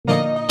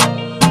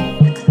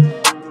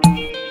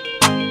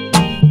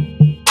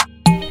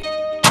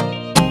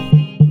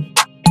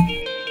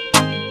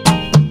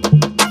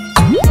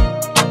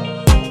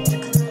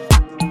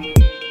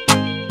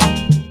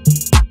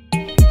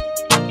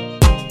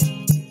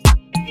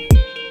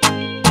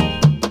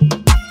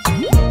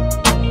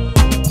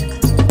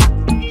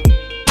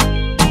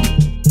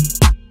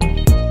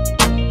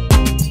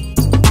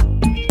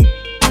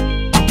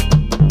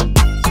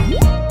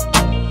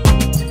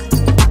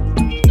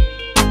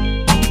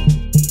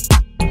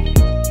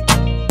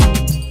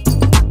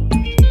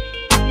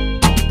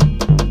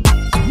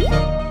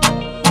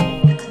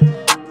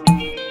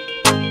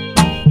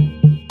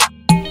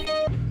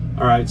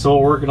So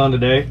what we're working on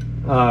today,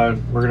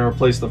 we're gonna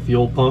replace the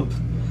fuel pump.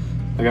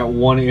 I got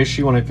one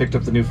issue when I picked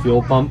up the new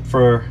fuel pump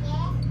for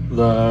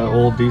the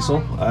old diesel.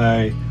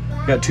 I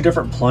got two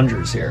different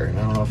plungers here, and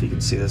I don't know if you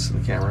can see this in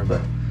the camera, but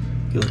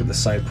if you look at the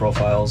side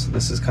profiles,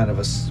 this is kind of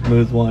a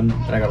smooth one,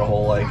 and I got a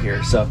whole leg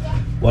here. So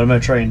what I'm gonna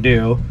try and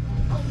do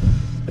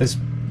is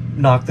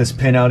knock this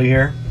pin out of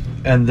here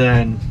and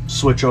then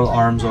switch our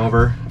arms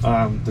over.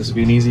 This would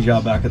be an easy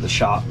job back at the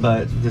shop,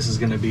 but this is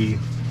gonna be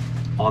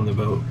on the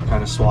boat,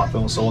 kind of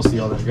swapping, so we'll see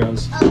how that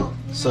goes.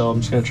 So I'm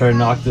just gonna try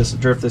to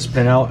drift this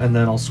pin out, and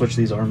then I'll switch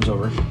these arms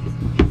over.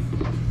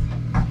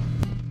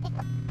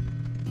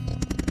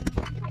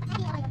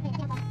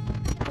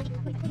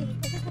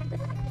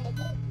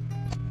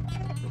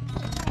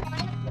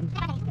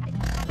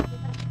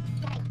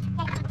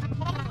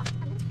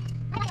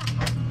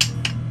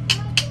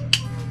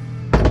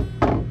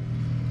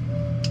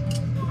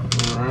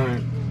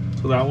 Alright,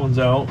 so that one's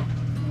out.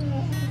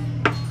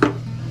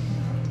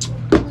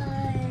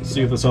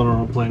 See if this other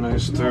one will play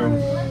nice too. There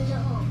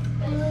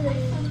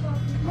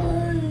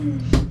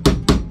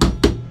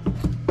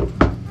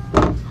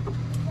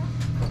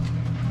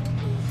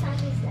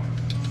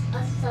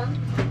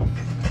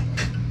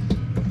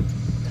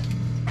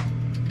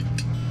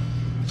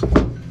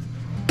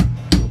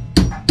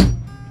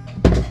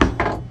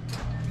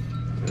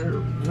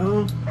we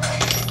go.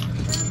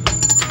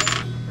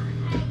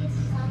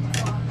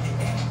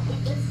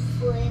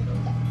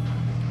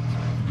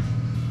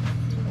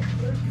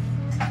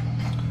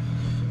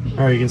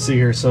 Alright, you can see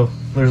here, so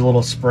there's a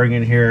little spring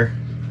in here.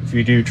 If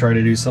you do try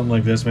to do something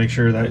like this, make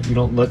sure that you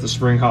don't let the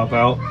spring hop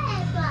out.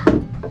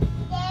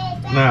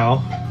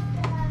 Now,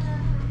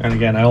 and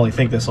again, I only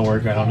think this will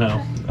work, I don't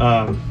know.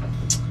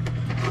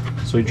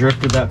 So we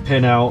drifted that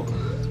pin out.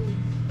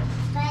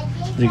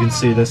 You can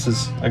see this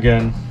is,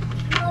 again,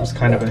 was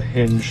kind of a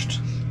hinged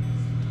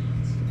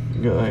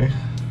guy.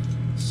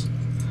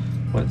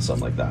 Went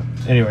something like that.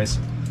 Anyways,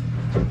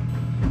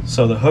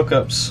 so the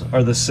hookups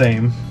are the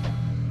same.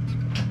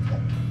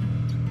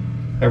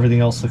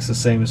 Everything else looks the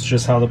same. It's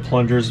just how the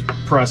plunger's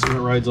pressed when it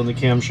rides on the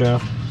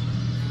camshaft.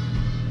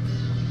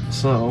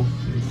 So,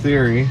 in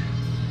theory,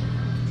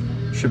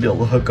 should be able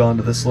to hook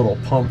onto this little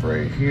pump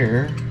right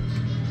here.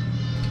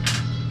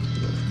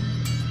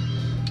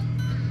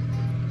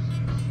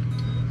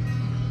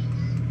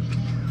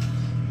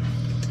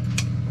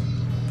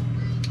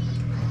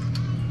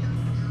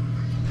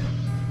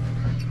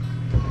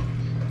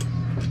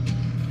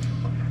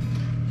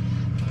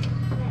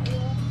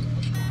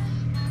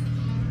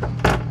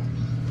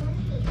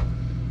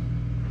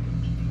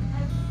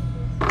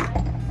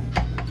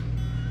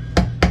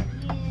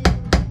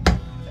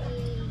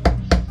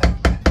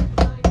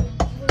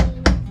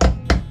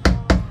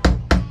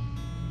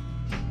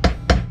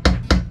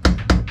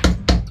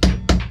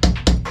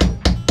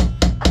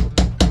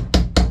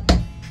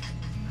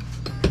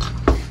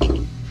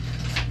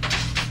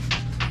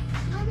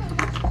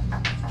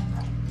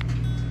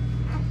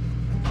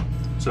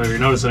 So if you're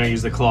noticing, I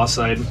use the claw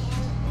side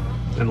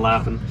and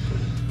lapping.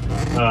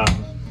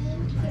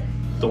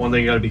 The one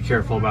thing you got to be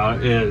careful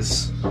about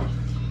is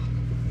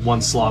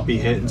one sloppy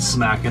hit and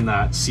smacking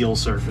that seal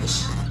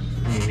surface.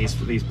 I mean,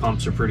 these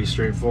pumps are pretty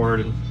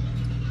straightforward and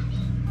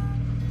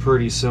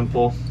pretty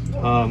simple.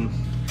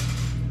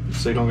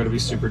 So you don't got to be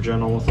super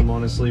gentle with them,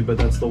 honestly. But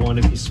that's the one.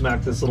 If you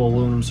smack this little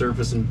aluminum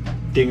surface and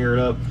dinger it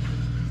up,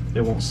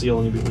 it won't seal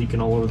and you'll be leaking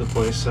all over the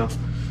place. So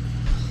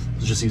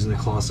it's just using the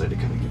claw side to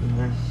kind of get in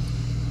there.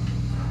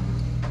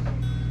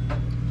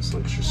 Looks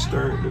like you're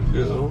starting to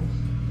go.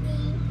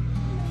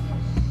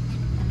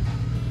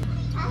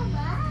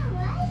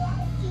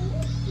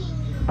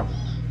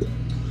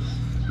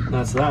 And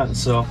that's that.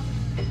 So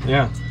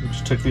yeah,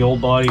 just took the old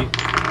body,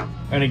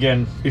 and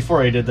again,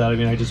 before I did that, I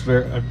mean, I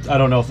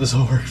don't know if this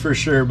will work for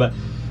sure, but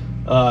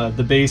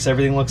the base,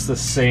 everything looks the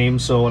same.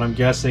 So what I'm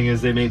guessing is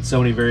they made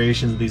so many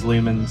variations of these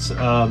Lehmans.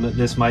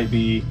 This might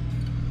be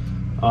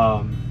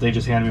they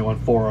just handed me one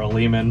for a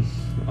Lehman.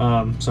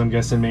 So I'm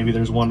guessing maybe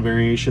there's one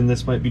variation.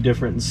 This might be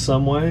different in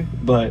some way,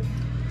 but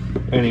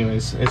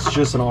anyways, it's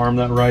just an arm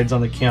that rides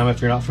on the cam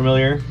if you're not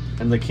familiar,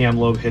 and the cam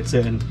lobe hits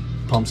it and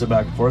pumps it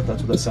back and forth.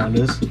 That's what that sound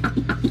is.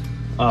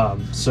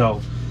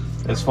 So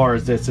as far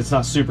as this, it's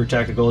not super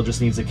technical. It just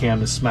needs a cam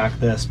to smack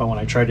this. But when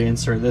I tried to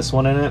insert this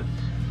one in it,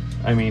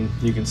 I mean,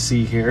 you can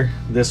see here,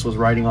 this was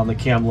riding on the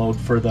cam lobe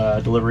for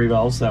the delivery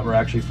valves that were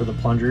actually for the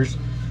plungers,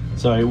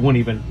 so it wouldn't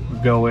even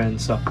go in.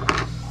 So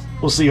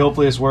we'll see.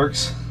 Hopefully this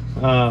works.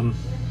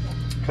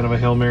 Kind of a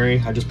Hail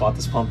Mary. I just bought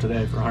this pump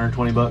today for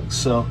 120 bucks,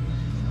 so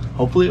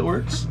hopefully it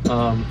works.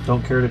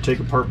 Don't care to take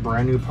apart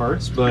brand new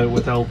parts, but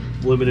with how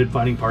limited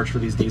finding parts for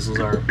these diesels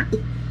are,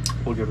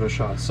 we'll give it a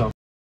shot. So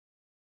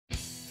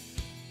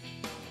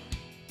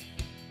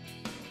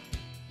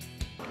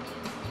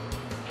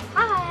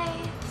hi.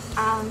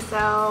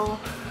 So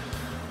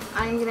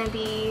I'm gonna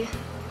be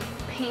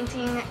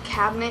painting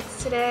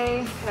cabinets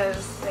today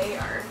because they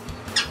are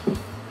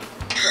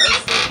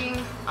gross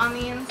looking on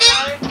the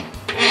inside.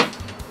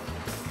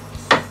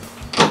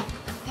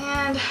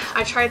 And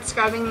I tried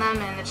scrubbing them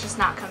and it's just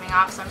not coming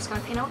off, so I'm just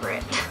gonna paint over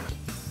it.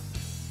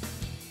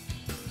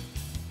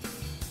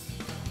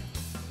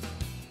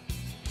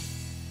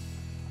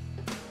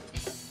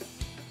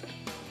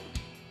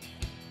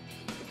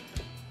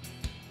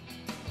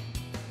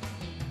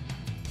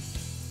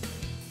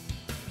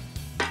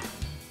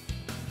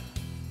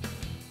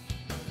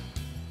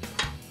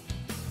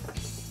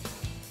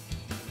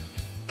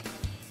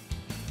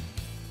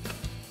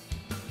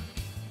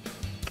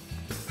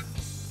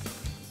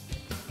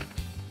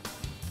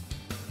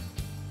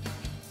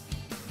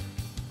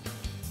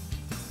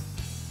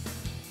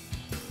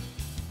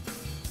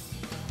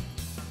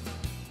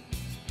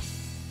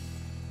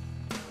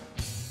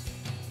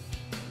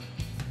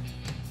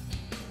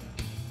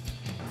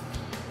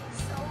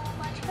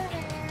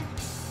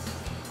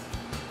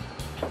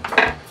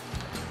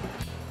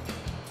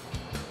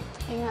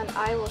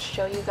 I will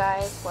show you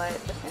guys what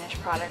the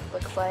finished product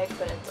looks like,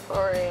 but it's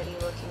already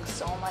looking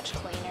so much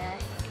cleaner.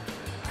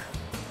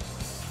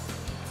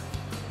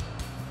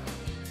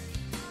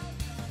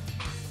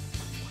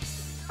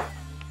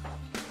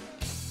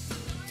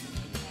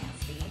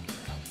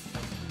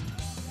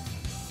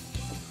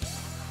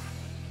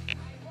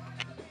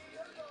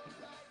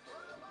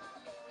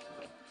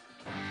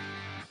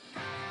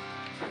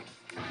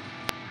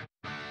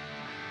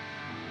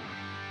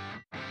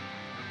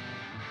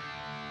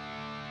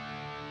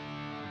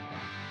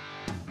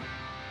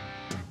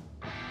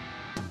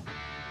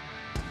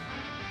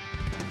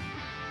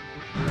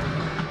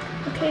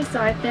 Okay,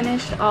 so I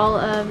finished all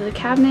of the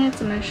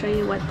cabinets. I'm going to show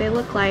you what they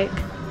look like. Of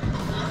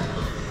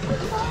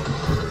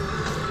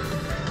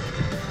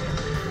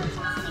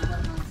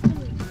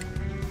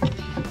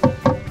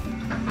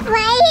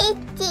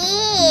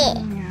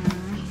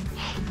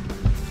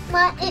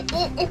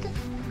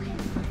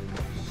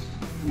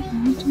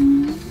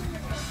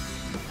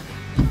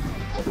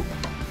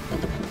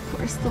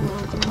course, the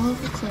little girl will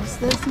close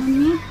this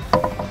on me.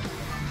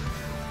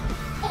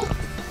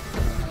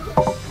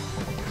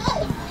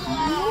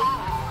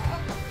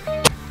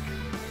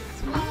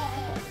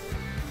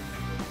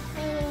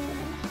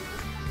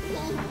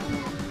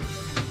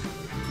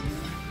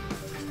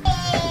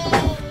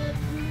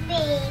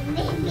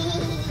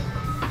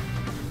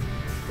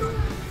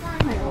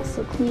 I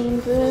also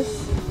cleaned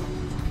this.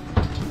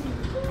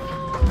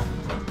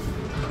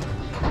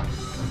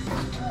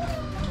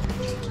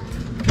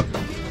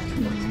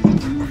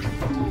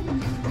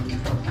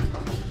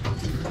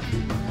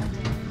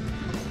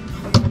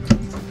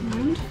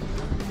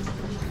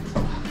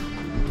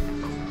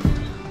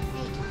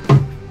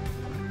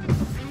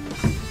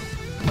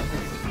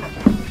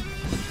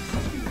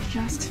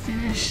 Just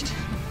finished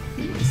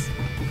these.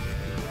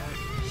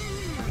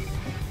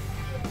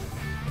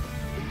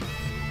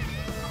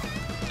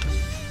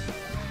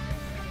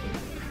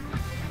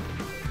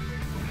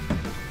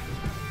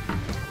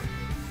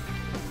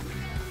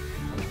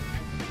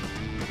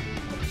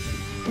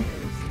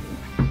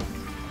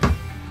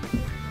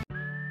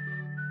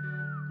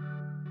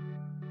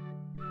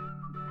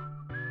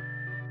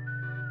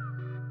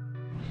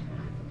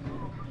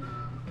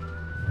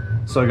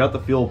 So I got the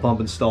fuel pump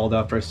installed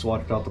after I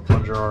swapped out the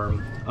plunger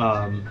arm.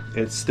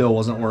 It still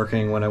wasn't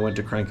working when I went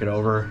to crank it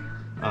over.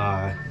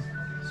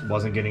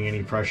 Wasn't getting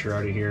any pressure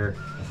out of here.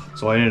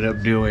 So I ended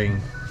up doing,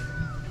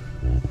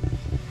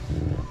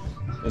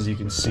 as you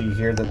can see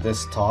here, that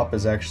this top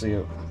is actually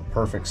a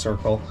perfect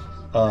circle.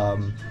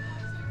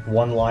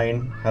 One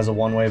line has a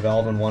one-way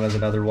valve and one has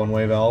another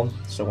one-way valve.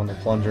 So when the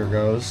plunger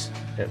goes,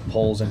 it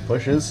pulls and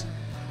pushes.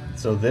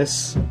 So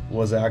this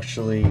was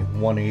actually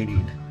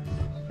 180'd.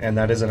 And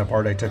that isn't a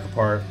part I took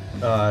apart.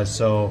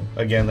 So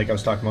again, like I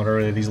was talking about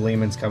earlier, these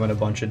Lehmans come in a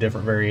bunch of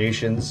different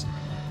variations.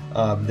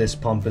 This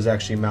pump is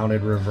actually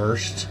mounted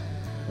reversed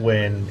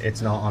when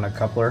it's not on a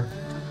coupler.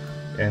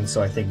 And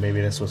so I think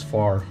maybe this was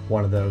for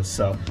one of those.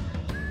 So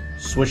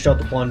switched out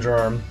the plunger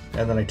arm,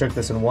 and then I took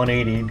this in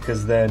 180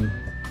 because then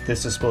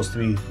this is supposed to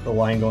be the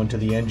line going to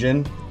the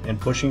engine and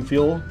pushing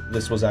fuel.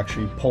 This was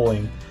actually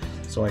pulling.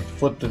 So I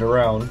flipped it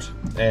around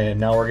and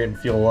now we're getting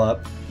fuel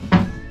up.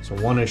 So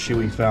one issue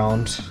we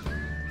found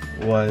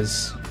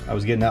was I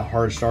was getting that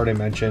hard start I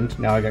mentioned.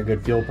 Now I got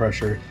good fuel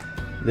pressure.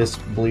 This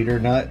bleeder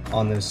nut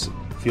on this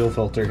fuel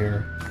filter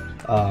here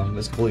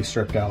is completely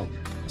stripped out.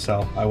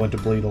 So I went to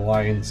bleed the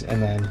lines, and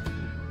then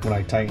when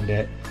I tightened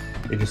it,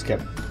 it just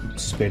kept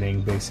spinning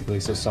basically.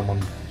 So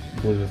someone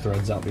blew the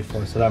threads out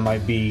before. So that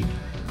might be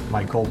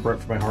my culprit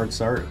for my hard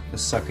start,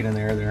 is sucking in the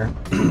air there.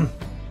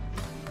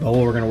 But what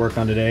we're gonna work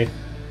on today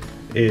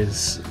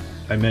is,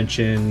 I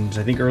mentioned,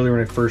 I think earlier when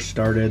I first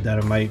started, that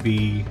it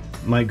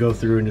might go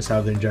through and just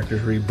have the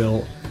injectors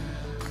rebuilt.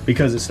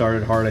 Because it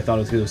started hard, I thought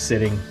it was because it was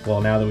sitting. Well,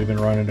 now that we've been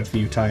running a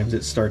few times,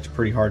 it starts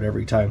pretty hard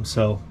every time.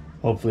 So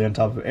hopefully on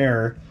top of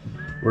air,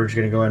 we're just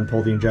gonna go ahead and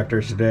pull the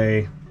injectors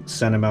today,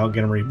 send them out,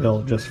 get them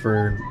rebuilt just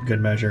for good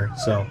measure.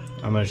 So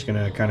I'm just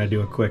gonna kind of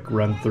do a quick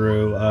run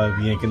through of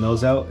yanking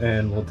those out,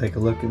 and we'll take a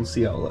look and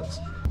see how it looks.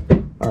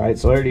 All right,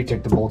 so I already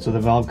took the bolts of the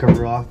valve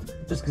cover off,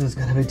 just because it's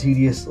kind of a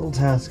tedious little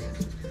task.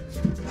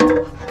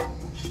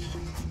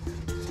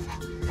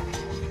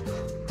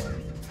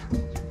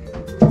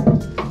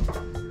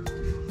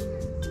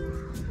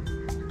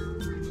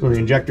 So the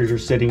injectors are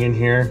sitting in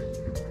here,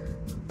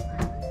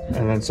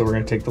 and then so we're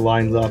going to take the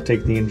lines off,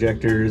 take the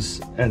injectors,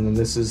 and then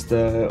this is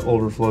the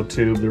overflow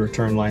tube, the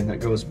return line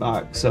that goes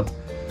back. So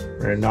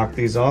we're going to knock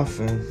these off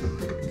and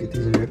get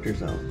these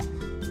injectors out.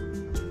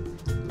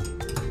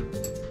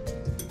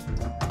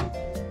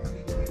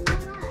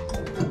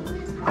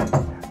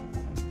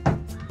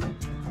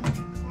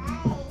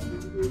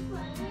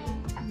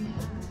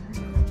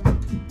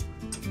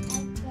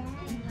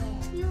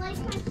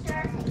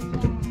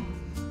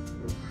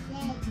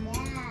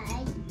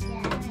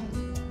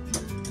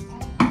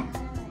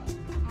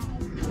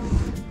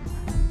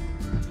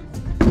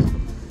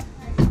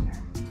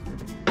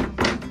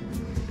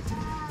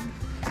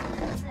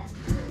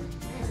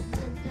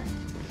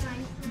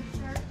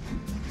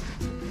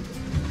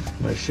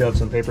 shove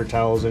some paper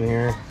towels in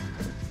here.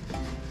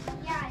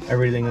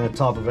 Everything on the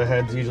top of a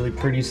head's usually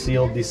pretty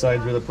sealed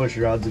besides where the push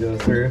rods go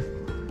through.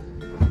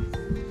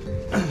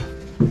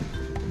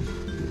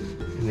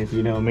 And if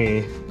you know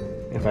me,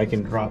 if I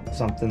can drop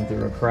something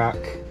through a crack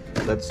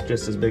that's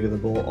just as big as a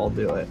bolt, I'll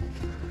do it.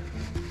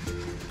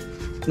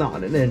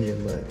 Not an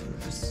engine, but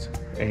just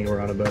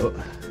anywhere on a boat.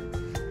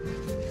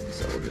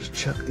 So we'll just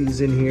chuck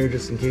these in here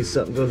just in case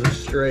something goes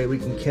astray, we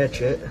can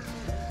catch it.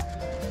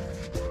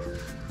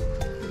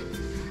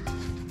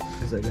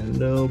 Because I got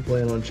no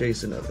plan on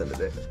chasing nothing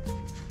today.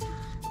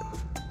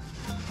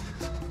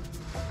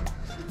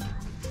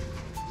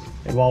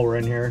 And while we're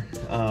in here,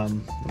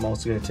 I'm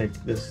also going to take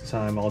this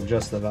time, I'll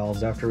adjust the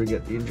valves after we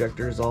get the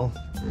injectors all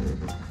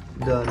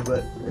done,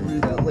 but we'll do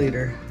that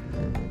later.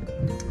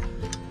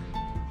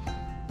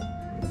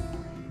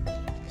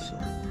 So,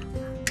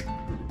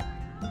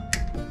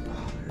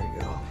 there we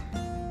go.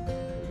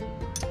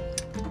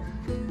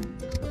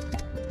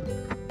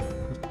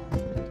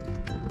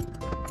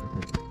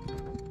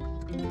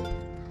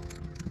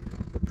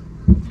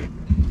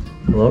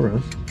 Hello,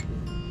 Rose.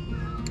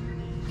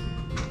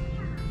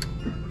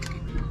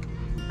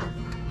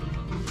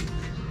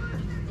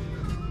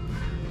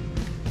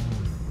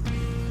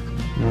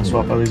 You want to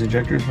swap out these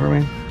injectors for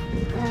me?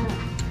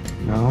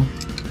 No?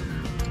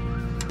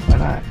 Why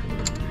not?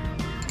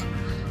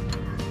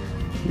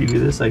 You do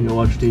this, I can go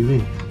watch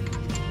TV.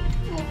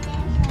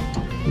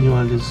 You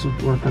want to just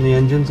work on the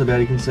engine so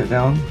Daddy can sit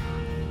down?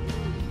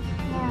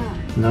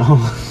 No?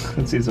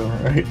 That seems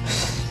alright.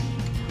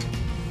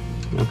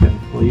 Okay,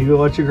 well you go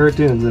watch your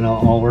cartoons and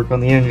I'll work on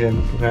the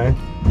engine, okay?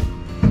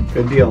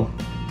 Good deal.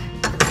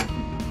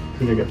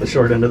 You get the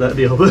short end of that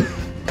deal, but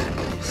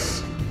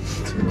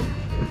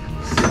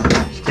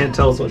she can't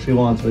tell us what she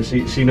wants, but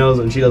she knows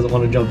when she doesn't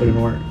want to jump in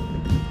and work.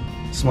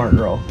 Smart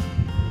girl.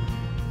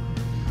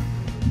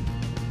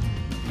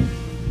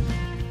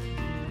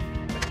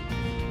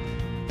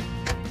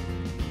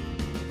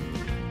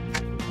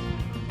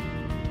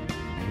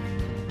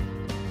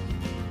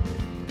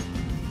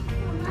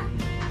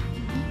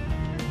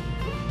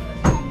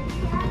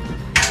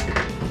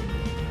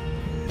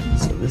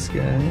 This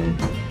guy.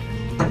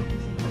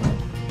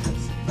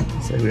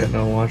 Looks like we got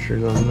no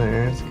washers on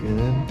there. That's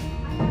good.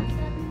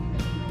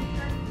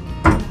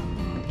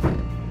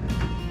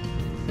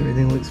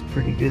 Everything looks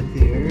pretty good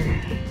there.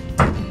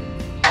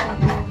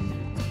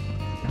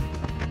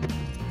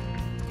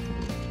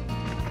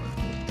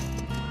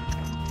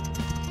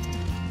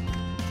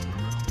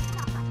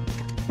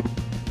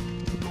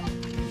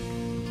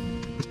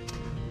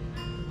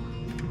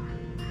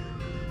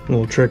 A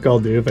little trick I'll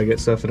do if I get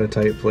stuff in a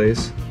tight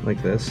place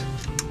like this.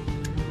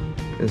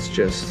 It's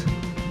just,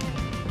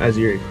 as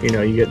you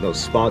get those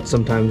spots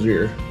sometimes where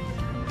you're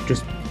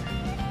just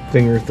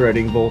finger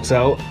threading bolts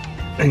out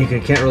and you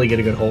can't really get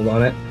a good hold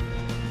on it.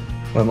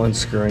 When I'm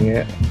unscrewing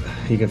it,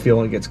 you can feel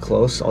when it gets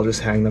close. I'll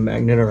just hang the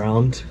magnet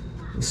around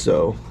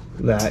so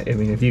that, I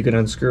mean, if you can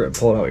unscrew it,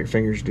 pull it out with your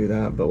fingers, do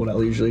that. But what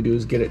I'll usually do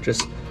is get it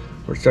just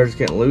where it starts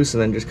getting loose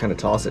and then just kind of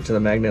toss it to the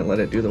magnet and let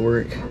it do the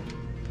work.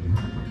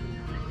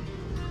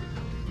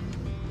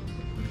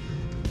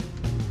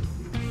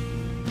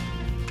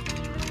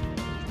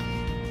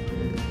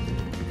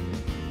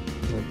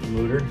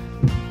 Motor.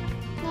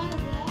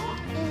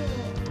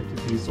 Like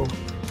the diesel.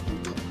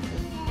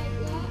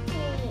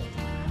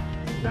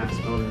 Mass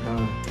motor,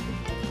 huh?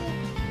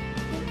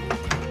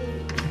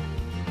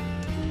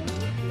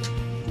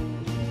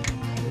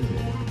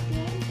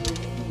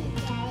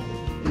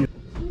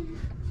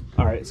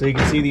 Alright, so you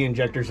can see the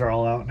injectors are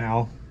all out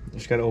now.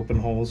 Just got to open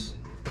holes.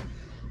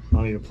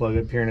 I'll need to plug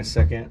up here in a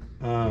second.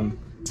 So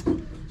we're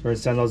going to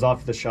send those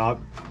off to the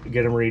shop,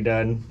 get them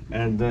redone,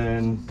 and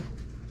then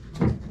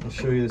I'll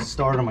show you the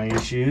start of my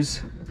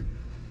issues.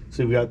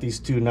 So we've got these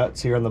two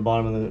nuts here on the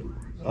bottom of the,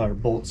 or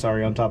bolts,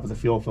 sorry, on top of the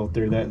fuel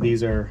filter.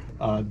 These are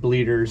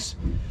bleeders.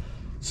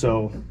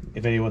 So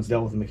if anyone's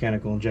dealt with a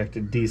mechanical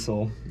injected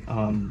diesel,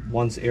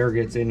 once air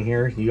gets in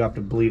here, you have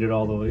to bleed it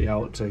all the way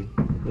out to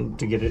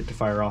get it to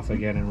fire off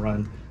again and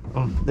run.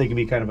 They can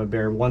be kind of a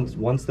bear.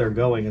 Once they're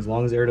going, as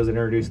long as air doesn't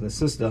introduce in the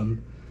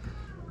system,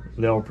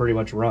 they'll pretty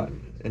much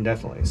run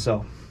indefinitely.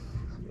 So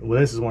well,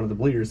 this is one of the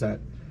bleeders that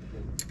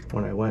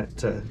when I went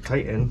to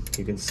tighten,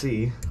 you can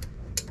see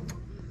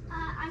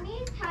I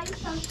need to tell you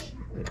something.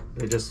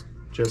 it just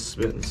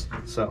spins.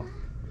 So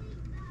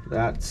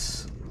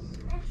that's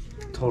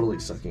totally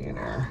sucking in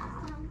air.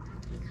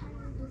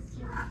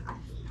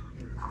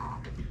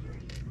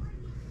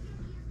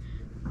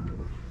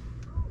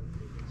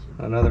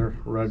 Another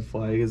red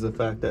flag is the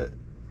fact that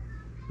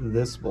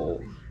this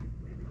bolt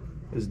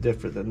is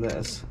different than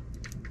this.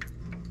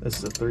 This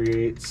is a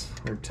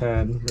 3/8 or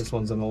 10. This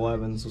one's an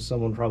 11. So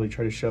someone probably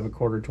tried to shove a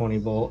 1/4 20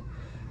 bolt.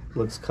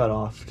 Looks cut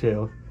off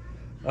too.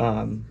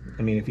 I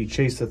mean, if you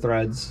chase the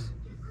threads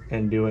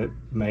and do it,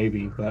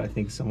 maybe. But I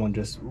think someone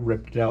just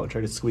ripped it out and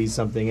tried to squeeze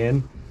something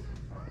in.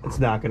 It's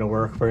not going to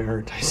work for an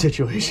airtight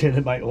situation.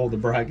 It might hold the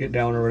bracket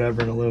down or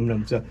whatever in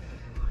aluminum. So,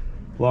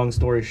 long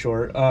story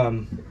short,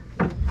 I'm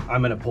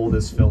going to pull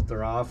this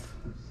filter off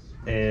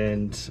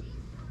and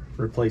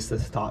replace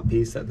this top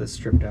piece that this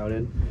stripped out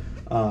in.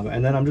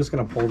 And then I'm just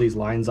gonna pull these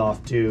lines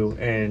off too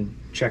and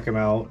check them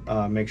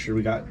out, make sure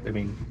we got, I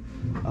mean,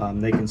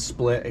 they can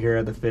split here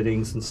at the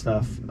fittings and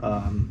stuff.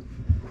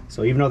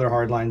 So even though they're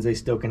hard lines, they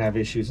still can have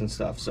issues and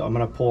stuff. So I'm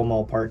gonna pull them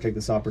all apart, take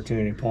this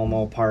opportunity, pull them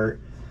all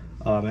apart,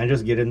 and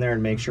just get in there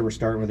and make sure we're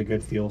starting with a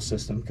good fuel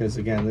system. Because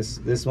again,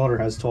 this motor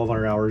has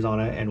 1,200 hours on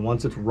it, and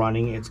once it's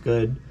running, it's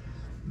good,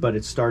 but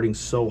it's starting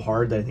so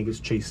hard that I think it's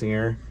chasing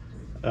air.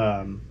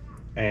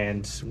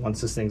 And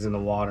once this thing's in the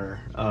water,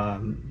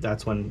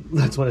 that's when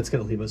it's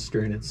gonna leave us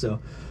stranded. So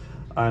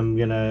I'm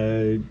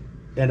gonna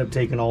end up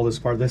taking all this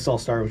apart. This all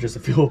started with just a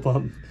fuel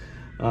pump,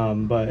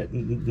 but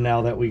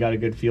now that we got a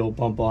good fuel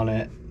pump on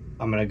it,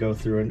 I'm gonna go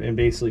through and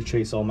basically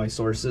chase all my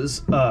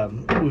sources.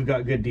 We've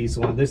got good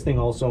diesel, and this thing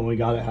also, when we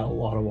got it, had a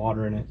lot of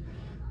water in it.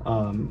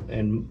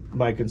 And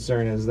my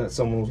concern is that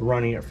someone was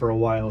running it for a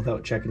while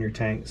without checking your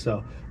tank.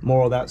 So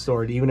moral of that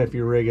story, even if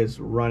your rig is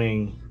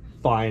running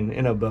fine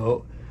in a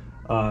boat,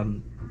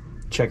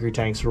 check your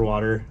tanks for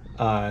water.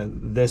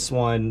 This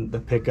one, the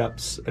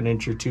pickup's an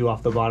inch or two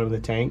off the bottom of the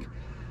tank.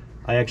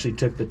 I actually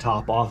took the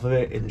top off of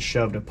it and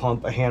shoved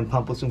a hand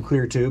pump with some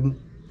clear tube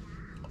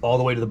all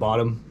the way to the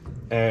bottom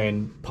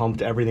and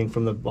pumped everything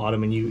from the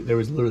bottom, and there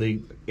was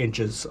literally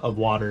inches of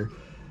water.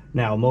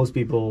 Now, most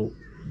people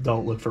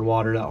don't look for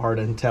water that hard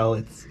until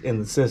it's in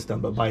the system,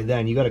 but by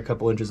then you got a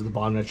couple inches at the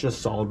bottom. It's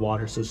just solid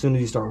water. So as soon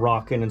as you start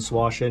rocking and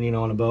swashing, you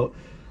know, on a boat,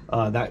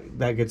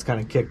 that gets kind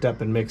of kicked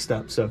up and mixed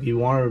up. So if you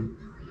want to,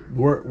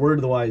 word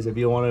of the wise, if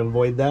you want to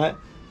avoid that,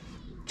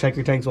 check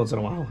your tanks once in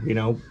a while. You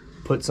know,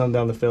 put some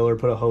down the filler,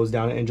 put a hose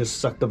down it, and just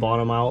suck the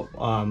bottom out.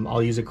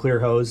 I'll use a clear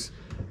hose,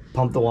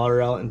 pump the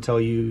water out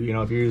until you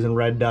know, if you're using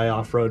red dye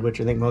off-road,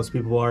 which I think most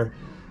people are,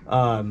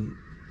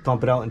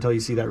 pump it out until you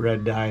see that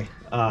red dye.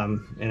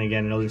 And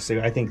again, it'll just say,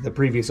 I think the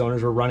previous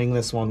owners were running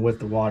this one with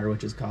the water,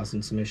 which is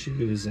causing some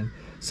issues, and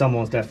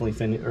someone's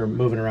definitely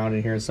moving around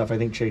in here and stuff, I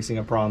think, chasing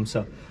a problem.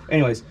 So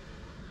anyways,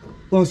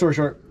 long story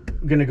short,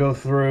 I'm gonna go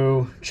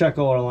through, check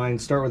all our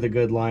lines, start with a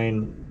good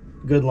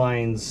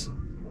lines.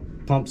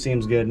 Pump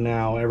seems good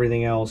now.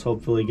 Everything else,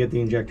 hopefully get the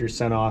injector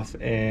sent off,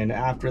 and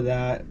after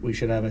that we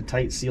should have a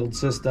tight sealed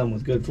system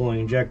with good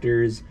flowing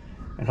injectors,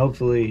 and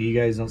hopefully you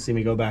guys don't see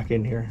me go back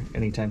in here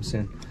anytime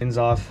soon. Pins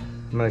off.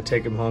 I'm gonna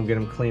take them home, get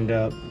them cleaned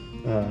up,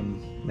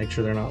 make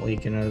sure they're not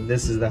leaking.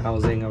 This is the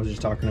housing I was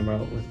just talking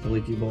about with the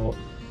leaky bolt,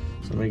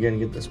 so I'm gonna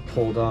get this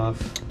pulled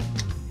off.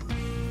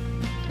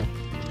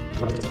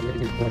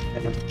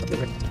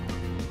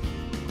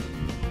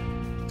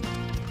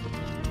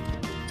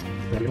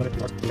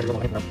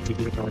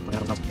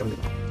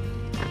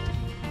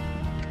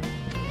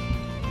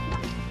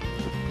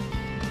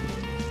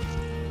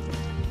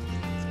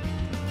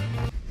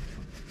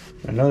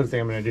 Another thing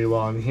I'm going to do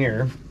while I'm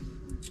here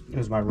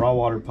is my raw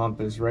water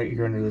pump is right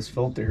here under this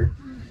filter.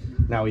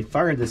 Now, we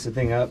fired this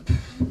thing up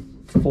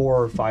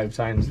 4 or 5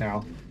 times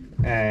now,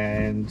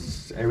 and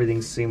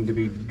everything seemed to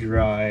be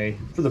dry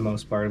for the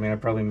most part. I mean, I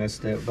probably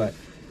missed it, but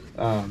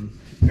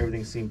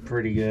everything seemed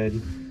pretty good.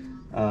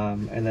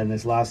 And then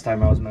this last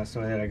time I was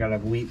messing with it, I got a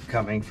weep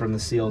coming from the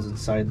seals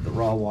inside the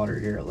raw water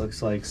here, it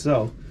looks like.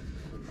 So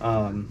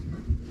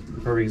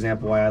perfect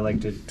example why I like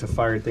to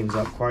fire things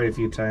up quite a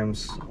few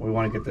times. We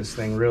want to get this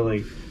thing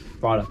really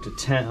brought up to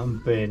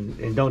temp,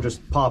 and don't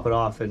just pop it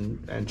off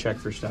and check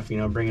for stuff, you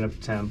know, bring it up to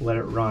temp, let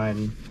it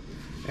run.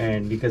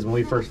 And because when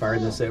we first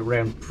fired this, it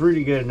ran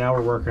pretty good, and now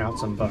we're working out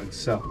some bugs.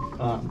 So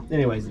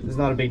anyways, it's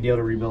not a big deal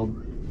to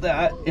rebuild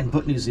that and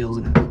put new seals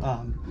in it.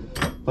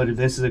 But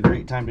this is a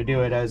great time to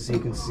do it. As you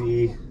can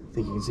see, I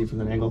think you can see from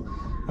the angle,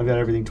 I've got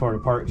everything torn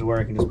apart to where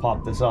I can just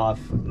pop this off.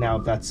 Now,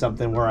 if that's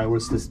something where I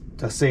was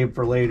to save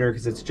for later,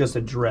 because it's just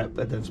a drip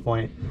at this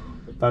point,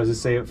 if I was to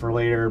save it for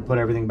later, put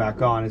everything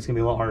back on, it's gonna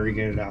be a lot harder to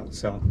get it out.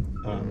 So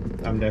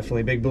I'm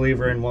definitely a big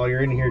believer in, while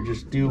you're in here,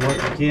 just do what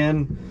you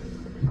can,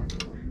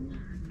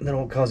 and then it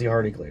won't cause you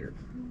heartache later.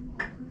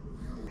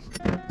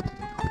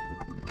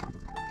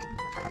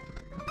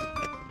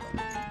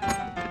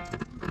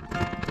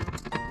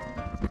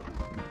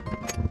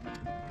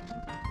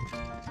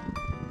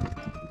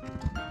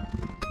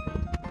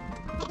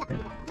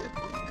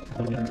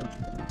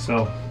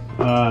 So,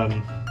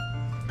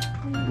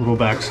 little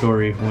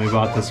backstory: when we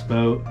bought this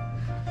boat,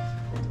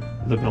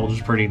 the bilge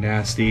is pretty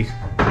nasty,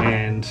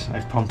 and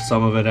I've pumped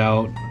some of it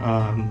out,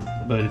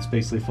 but it's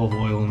basically full of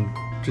oil and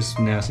just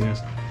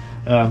nastiness.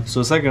 So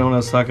the second one I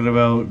was talking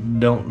about,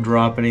 don't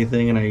drop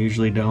anything, and I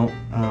usually don't,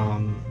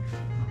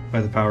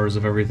 by the powers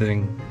of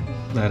everything,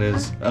 that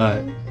is,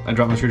 I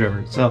dropped my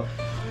screwdriver. So,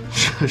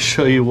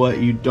 show you what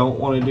you don't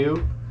want to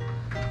do.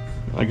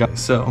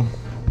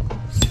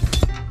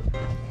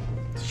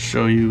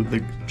 Show you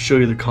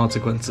the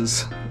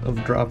consequences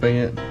of dropping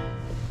it.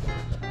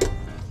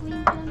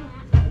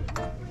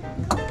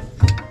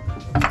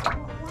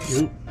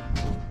 Oop.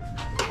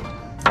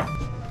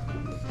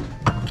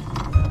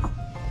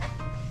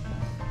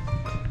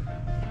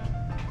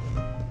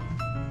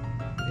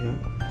 Yeah.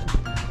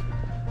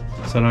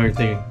 So now you're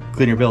thinking,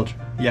 clean your bilge.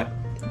 Yeah,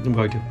 I'm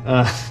going to.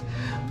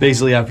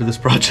 basically after this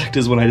project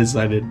is when I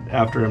decided,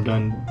 after I'm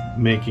done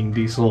making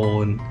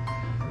diesel and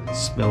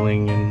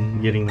spilling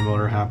and getting the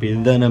motor happy,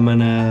 then I'm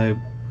gonna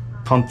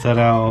pump that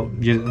out,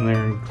 get it in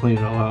there and clean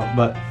it all out.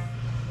 But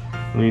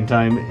in the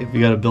meantime, if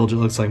you got a bilge that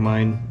looks like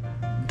mine,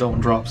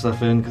 don't drop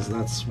stuff in, because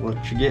that's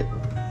what you get.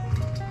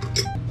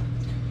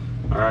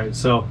 Alright,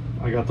 so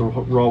I got the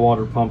raw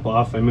water pump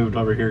off. I moved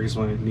over here because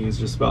my knees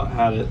just about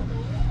had it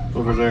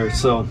over there.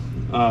 So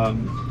I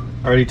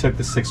already took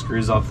the 6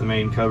 screws off the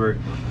main cover.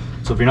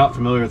 So if you're not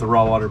familiar with the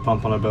raw water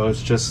pump on a boat,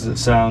 it's just as it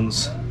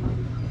sounds.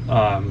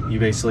 You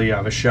basically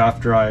have a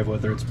shaft drive,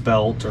 whether it's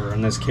belt or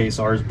in this case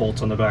ours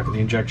bolts on the back of the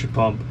injection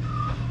pump,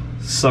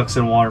 sucks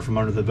in water from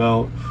under the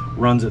boat,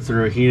 runs it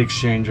through a heat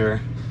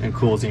exchanger and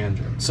cools the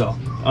engine. So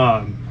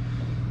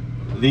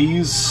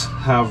these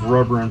have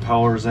rubber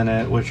impellers in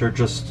it, which are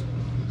just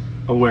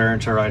a wear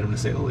and tear item to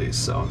say the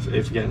least. So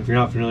if you're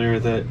not familiar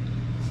with it,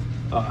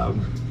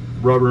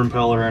 rubber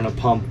impeller and a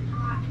pump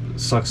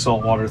sucks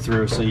salt water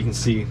through, so you can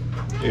see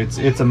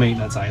it's a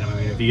maintenance item. I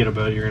mean, if you get a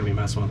boat, you're gonna be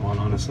messing with one,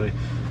 honestly.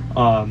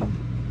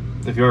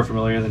 If you are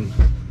familiar, then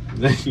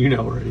you know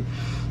already.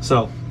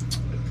 So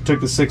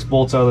took the 6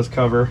 bolts out of this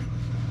cover,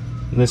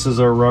 and this is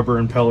our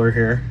rubber impeller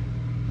here.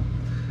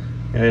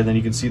 And then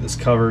you can see this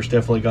cover's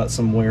definitely got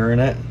some wear in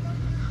it.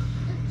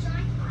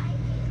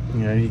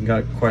 Yeah, you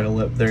got quite a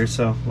lip there,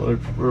 so we'll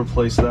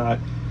replace that.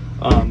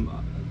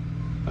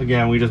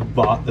 Again, we just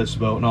bought this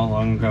boat not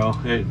long ago,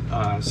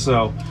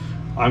 so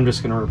I'm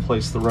just going to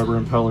replace the rubber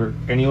impeller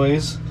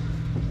anyways.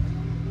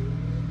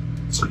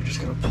 So you're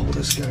just going to pull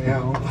this guy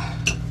out.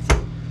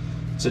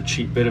 It's a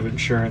cheap bit of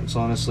insurance,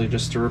 honestly,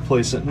 just to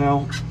replace it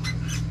now.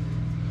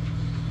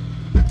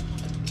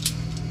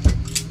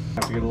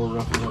 Have to get a little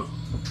rough with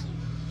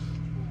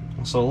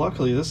it. So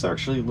luckily this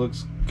actually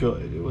looks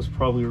good. It was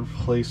probably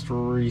replaced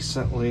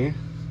recently,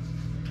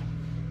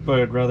 but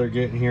I'd rather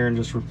get in here and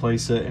just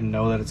replace it and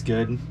know that it's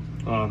good,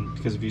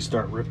 because if you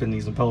start ripping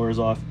these impellers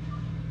off,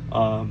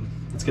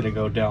 it's gonna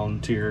go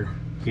down to your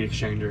heat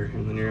exchanger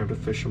and then you're gonna have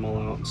to fish them all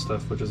out and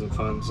stuff, which isn't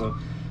fun. So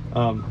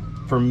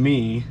for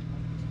me,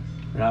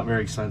 they're not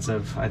very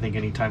expensive. I think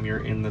anytime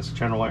you're in this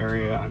general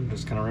area, I'm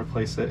just gonna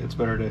replace it. It's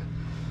better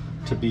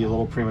to be a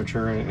little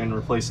premature in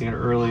replacing it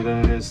early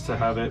than it is to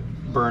have it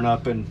burn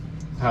up and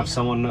have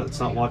someone that's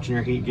not watching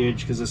your heat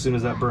gauge, because as soon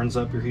as that burns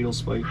up, your heat will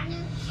spike.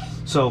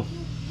 So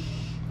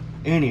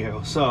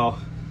anywho, so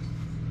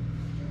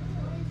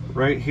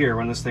right here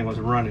when this thing was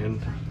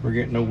running, we're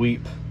getting a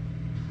weep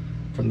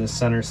from this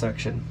center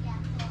section.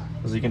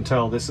 As you can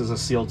tell, this is a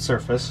sealed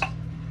surface,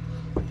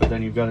 but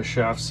then you've got a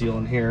shaft seal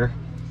in here.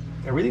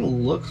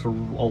 Everything looks a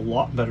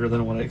lot better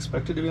than what I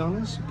expected, to be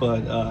honest,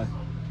 but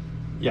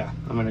yeah,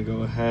 I'm gonna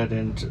go ahead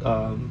and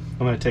I'm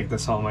gonna take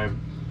this home.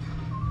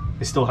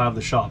 I still have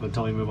the shop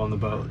until we move on the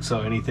boat,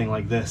 so anything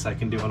like this I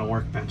can do on a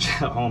workbench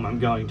at home, I'm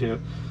going to.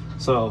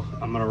 So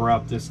I'm gonna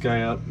wrap this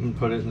guy up and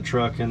put it in the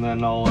truck, and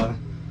then I'll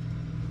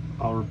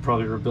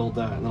probably rebuild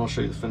that, and then I'll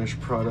show you the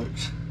finished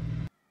product.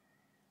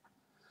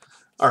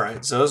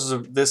 Alright, so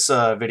this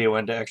video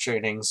went to extra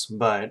innings,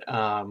 but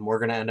we're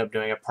gonna end up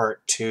doing a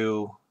part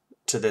 2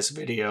 to this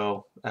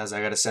video, as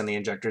I gotta send the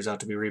injectors out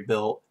to be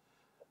rebuilt.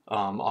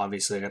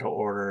 Obviously I gotta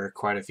order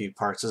quite a few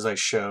parts, as I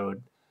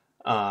showed.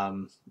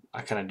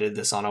 I kind of did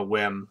this on a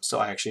whim, so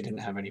I actually didn't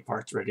have any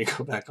parts ready to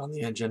go back on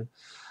the engine.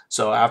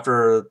 So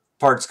after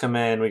parts come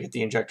in, we get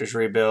the injectors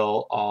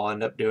rebuilt, I'll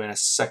end up doing a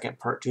second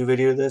part 2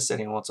 video of this.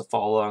 Anyone wants to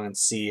follow along and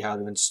see how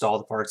to install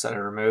the parts that I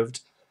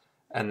removed,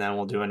 and then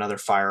we'll do another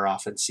fire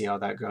off and see how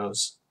that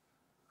goes.